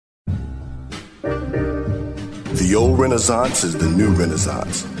The old Renaissance is the new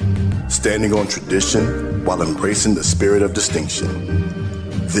Renaissance, standing on tradition while embracing the spirit of distinction.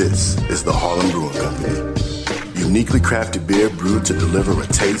 This is the Harlem Brewing Company. Uniquely crafted beer brewed to deliver a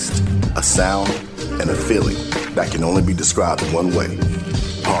taste, a sound, and a feeling that can only be described in one way,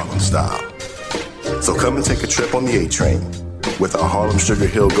 Harlem style. So come and take a trip on the A Train with our Harlem Sugar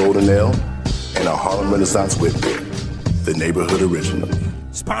Hill Golden Ale and our Harlem Renaissance Wit Beer, the neighborhood original.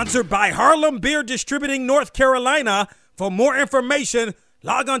 Sponsored by Harlem Beer Distributing North Carolina. For more information,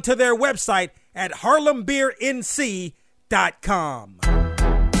 log on to their website at harlembeernc.com.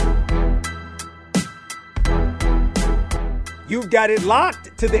 You've got it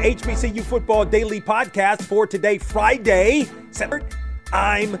locked to the HBCU Football Daily Podcast for today, Friday.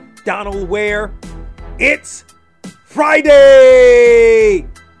 I'm Donald Ware. It's Friday!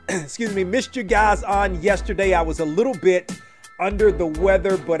 Excuse me, missed you guys on yesterday. I was a little bit under the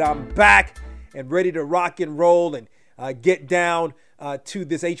weather, but I'm back and ready to rock and roll and get down to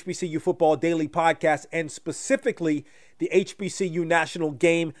this HBCU Football Daily Podcast, and specifically the HBCU National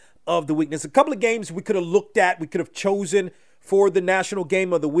Game of the Week. There's a couple of games we could have looked at, we could have chosen for the National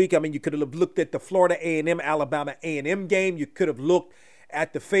Game of the Week. I mean, you could have looked at the Florida A&M, Alabama A&M game. You could have looked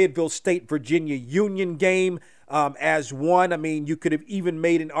at the Fayetteville State, Virginia Union game as one. I mean, you could have even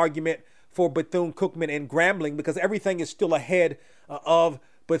made an argument for Bethune-Cookman and Grambling because everything is still ahead of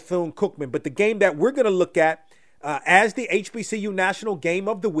Bethune-Cookman. But the game that we're going to look at as the HBCU National Game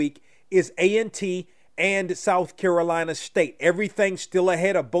of the Week is A&T and South Carolina State. Everything's still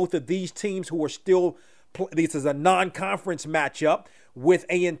ahead of both of these teams who are still this is a non-conference matchup with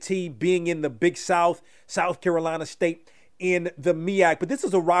A&T being in the Big South, South Carolina State in the MEAC. But this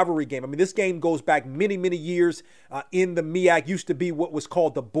is a rivalry game. I mean, this game goes back many, many years in the MEAC. Used to be what was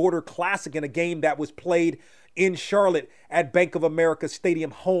called the Border Classic, in a game that was played in Charlotte at Bank of America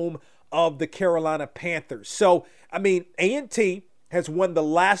Stadium, home of the Carolina Panthers. So, I mean, A&T has won the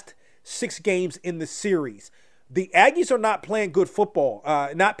last 6 games in the series. The Aggies are not playing good football,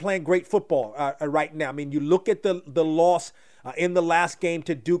 not playing great football right now. I mean, you look at the loss in the last game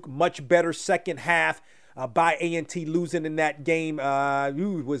to Duke, much better second half by A&T, losing in that game,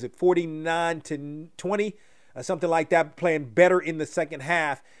 was it 49-20, something like that, playing better in the second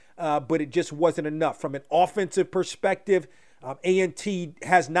half, but it just wasn't enough. From an offensive perspective, A&T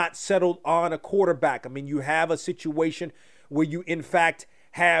has not settled on a quarterback. I mean, you have a situation where you, in fact,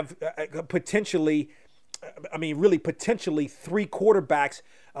 have potentially 3 quarterbacks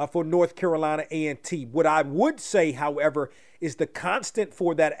for North Carolina A&T. What I would say, however, is the constant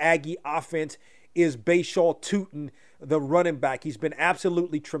for that Aggie offense is Bashaw Tootin, the running back. He's been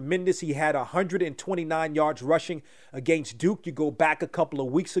absolutely tremendous. He had 129 yards rushing against Duke. You go back a couple of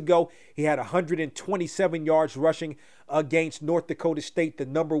weeks ago, he had 127 yards rushing against North Dakota State, the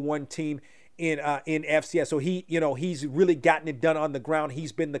number 1 team in FCS. So he's really gotten it done on the ground.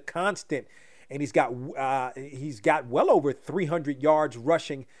 He's been the constant. And he's got well over 300 yards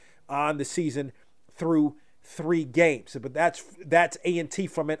rushing on the season through 3 games. But that's A&T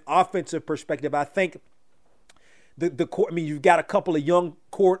from an offensive perspective. I think you've got a couple of young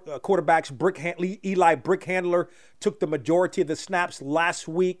quarterbacks. Eli Brickhandler took the majority of the snaps last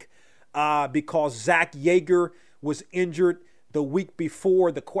week because Zach Yeager was injured the week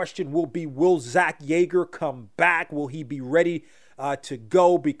before. The question will be, will Zach Yeager come back? Will he be ready to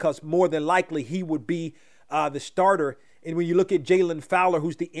go? Because more than likely he would be the starter. And when you look at Jalen Fowler,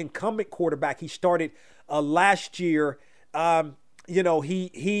 who's the incumbent quarterback, he started last year. They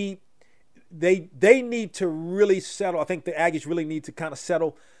need to really settle. I think the Aggies really need to kind of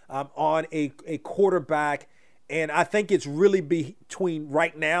settle on a quarterback. And I think it's really between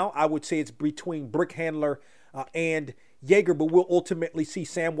right now. I would say it's between Brickhandler and Yeager, but we'll ultimately see.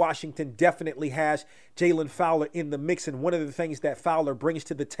 Sam Washington definitely has Jalen Fowler in the mix, and one of the things that Fowler brings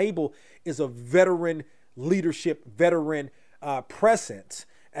to the table is a veteran leadership, veteran presence,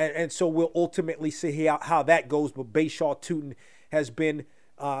 and so we'll ultimately see how that goes, but Bashaw Tootin has been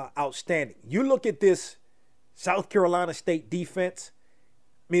outstanding. You look at this South Carolina State defense.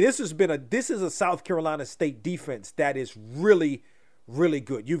 I mean, this is a South Carolina State defense that is really, really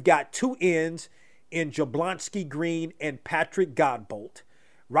good. You've got 2 ends in Jablonski Green and Patrick Godbolt,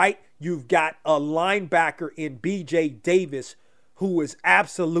 right? You've got a linebacker in B.J. Davis who is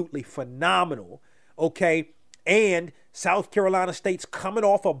absolutely phenomenal, okay? And South Carolina State's coming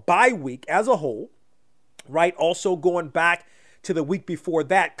off a bye week as a whole, right? Also going back to the week before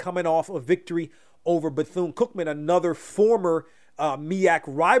that, coming off a victory over Bethune-Cookman, another former MEAC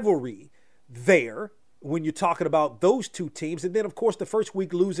rivalry there, when you're talking about those 2 teams. And then, of course, the first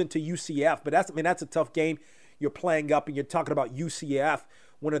week losing to UCF. But that's a tough game you're playing up, and you're talking about UCF,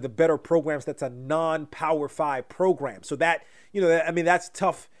 one of the better programs that's a non-Power 5 program. So that, that's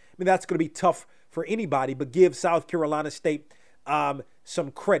tough. That's going to be tough for anybody, but give South Carolina State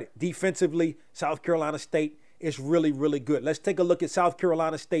some credit. Defensively, South Carolina State is really, really good. Let's take a look at South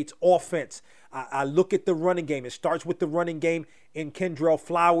Carolina State's offense. I look at the running game. It starts with the running game in Kendrell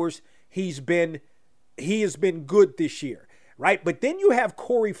Flowers. He has been good this year, right? But then you have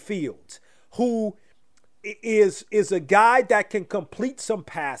Corey Fields, who is a guy that can complete some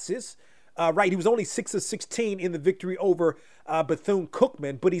passes, right? He was only 6 of 16 in the victory over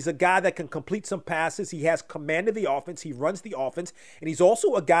Bethune-Cookman, but he's a guy that can complete some passes. He has command of the offense. He runs the offense, and he's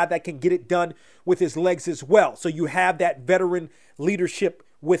also a guy that can get it done with his legs as well. So you have that veteran leadership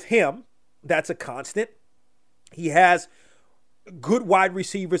with him. That's a constant. He has good wide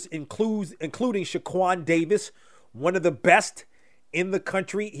receivers, including Shaquan Davis, one of the best in the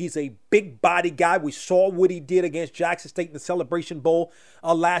country. He's a big body guy. We saw what he did against Jackson State in the Celebration Bowl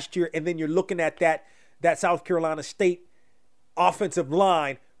last year. And then you're looking at that South Carolina State offensive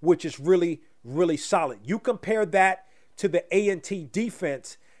line, which is really, really solid. You compare that to the A&T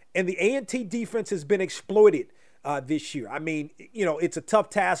defense, and the A&T defense has been exploited this year. I mean, it's a tough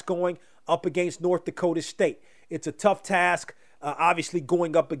task going up against North Dakota State. It's a tough task, obviously,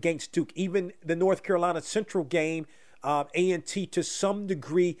 going up against Duke. Even the North Carolina Central game, A&T to some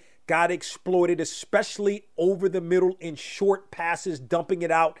degree got exploited, especially over the middle in short passes, dumping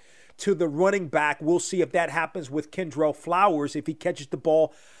it out to the running back. We'll see if that happens with Kendrell Flowers, if he catches the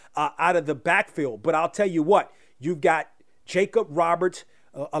ball out of the backfield. But I'll tell you what, you've got Jacob Roberts,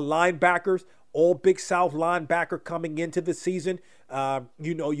 a linebacker, all Big South linebacker coming into the season.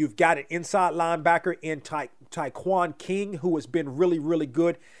 You've got an inside linebacker in Tyquan King, who has been really, really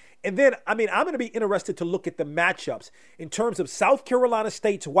good. And then, I'm going to be interested to look at the matchups in terms of South Carolina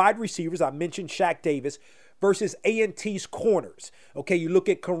State's wide receivers. I mentioned Shaq Davis versus A&T's corners. Okay, you look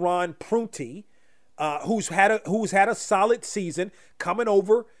at Karan Prunty, who's had a solid season coming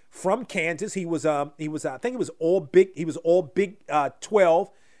over from Kansas. He was I think he was all Big 12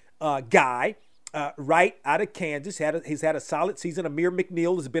 guy, right out of Kansas. He's had a solid season. Amir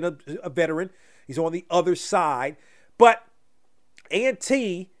McNeil has been a veteran. He's on the other side, but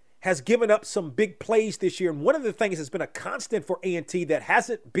A&T has given up some big plays this year. And one of the things that's been a constant for A&T that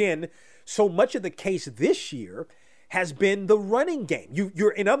hasn't been so much of the case this year has been the running game.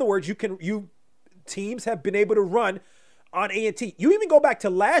 In other words, teams have been able to run on A&T. You even go back to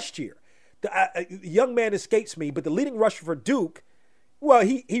last year. The young man escapes me, but the leading rusher for Duke, well,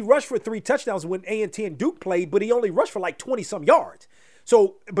 he rushed for 3 touchdowns when A&T and Duke played, but he only rushed for like 20 some yards.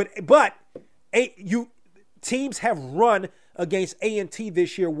 So, teams have run against A&T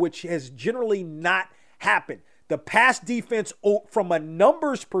this year, which has generally not happened. The pass defense from a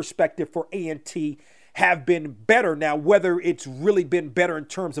numbers perspective for A&T have been better. Now, whether it's really been better in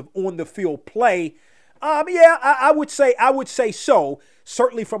terms of on the field play, I would say so.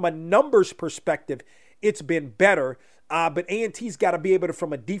 Certainly from a numbers perspective, it's been better. But A&T's got to be able to,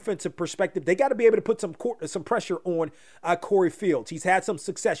 from a defensive perspective, they got to be able to put some pressure on Corey Fields. He's had some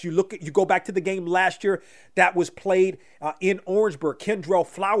success. You go back to the game last year that was played in Orangeburg. Kendrell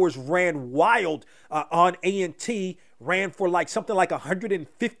Flowers ran wild on A&T, ran for something like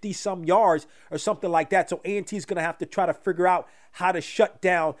 150 some yards or something like that. So A&T's going to have to try to figure out how to shut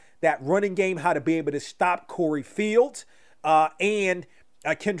down that running game, how to be able to stop Corey Fields and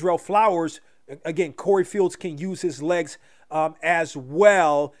Kendrell Flowers. Again, Corey Fields can use his legs as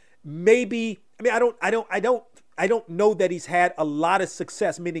well. I don't know that he's had a lot of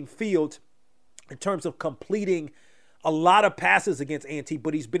success, meaning Fields, in terms of completing a lot of passes against A&T,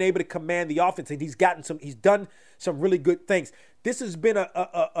 but he's been able to command the offense, and he's done some really good things. This has been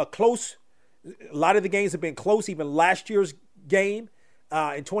a close. A lot of the games have been close. Even last year's game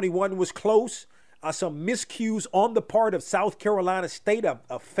in 21 was close. Some miscues on the part of South Carolina State,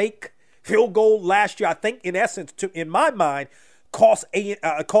 a fake field goal last year, I think, in essence, in my mind, cost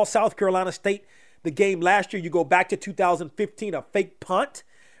South Carolina State the game last year. You go back to 2015, a fake punt,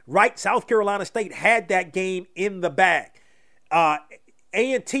 right? South Carolina State had that game in the bag.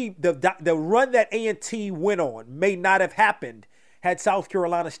 A&T, the run that A&T went on may not have happened had South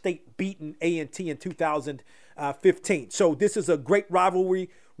Carolina State beaten A&T in 2015. So this is a great rivalry.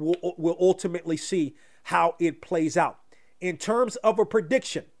 We'll ultimately see how it plays out. In terms of a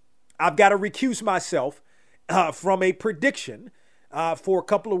prediction, I've got to recuse myself from a prediction for a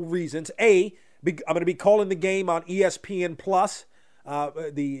couple of reasons. I'm going to be calling the game on ESPN Plus,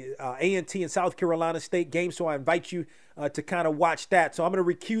 the A&T and South Carolina State game, so I invite you to kind of watch that. So I'm going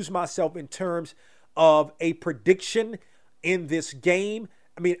to recuse myself in terms of a prediction in this game.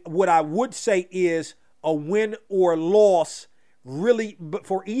 I mean, what I would say is a win or loss really, but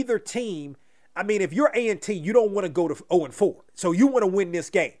for either team, I mean, if you're A&T, you don't want to go to 0-4. So you want to win this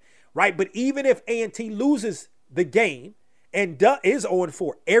game, right? But even if A&T loses the game and is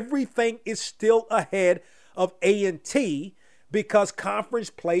 0-4, everything is still ahead of A&T because conference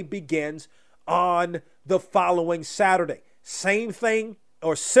play begins on the following Saturday. Same thing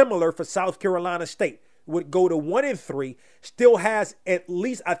or similar for South Carolina State. Would go to 1-3, still has at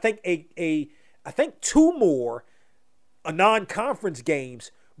least, I think, I think 2 more non-conference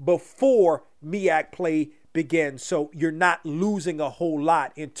games before MEAC play begins. So you're not losing a whole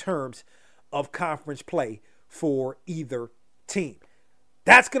lot in terms of conference play for either team.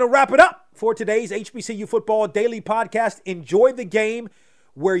 That's going to wrap it up for today's HBCU Football Daily Podcast. Enjoy the game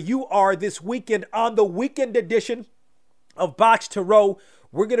where you are this weekend. On the weekend edition of Box to Row,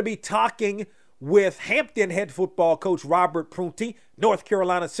 we're going to be talking with Hampton head football coach Robert Prunty, North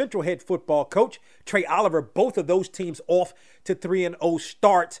Carolina Central head football coach Trey Oliver. Both of those teams off to 3-0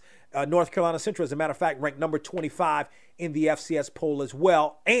 starts. North Carolina Central, as a matter of fact, ranked number 25 in the FCS poll as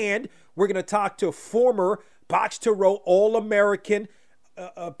well. And we're going to talk to former Box to Row All-American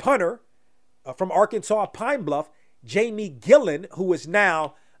punter from Arkansas Pine Bluff, Jamie Gillen, who is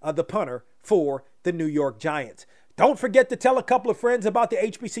now the punter for the New York Giants. Don't forget to tell a couple of friends about the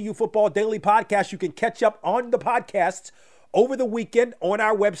HBCU Football Daily Podcast. You can catch up on the podcasts over the weekend on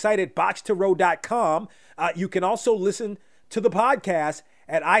our website at boxtorow.com. You can also listen to the podcast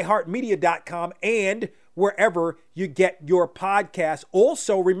at iHeartMedia.com and wherever you get your podcasts.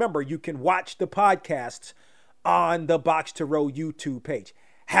 Also, remember, you can watch the podcasts on the Box to Row YouTube page.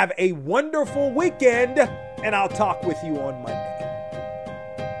 Have a wonderful weekend, and I'll talk with you on Monday.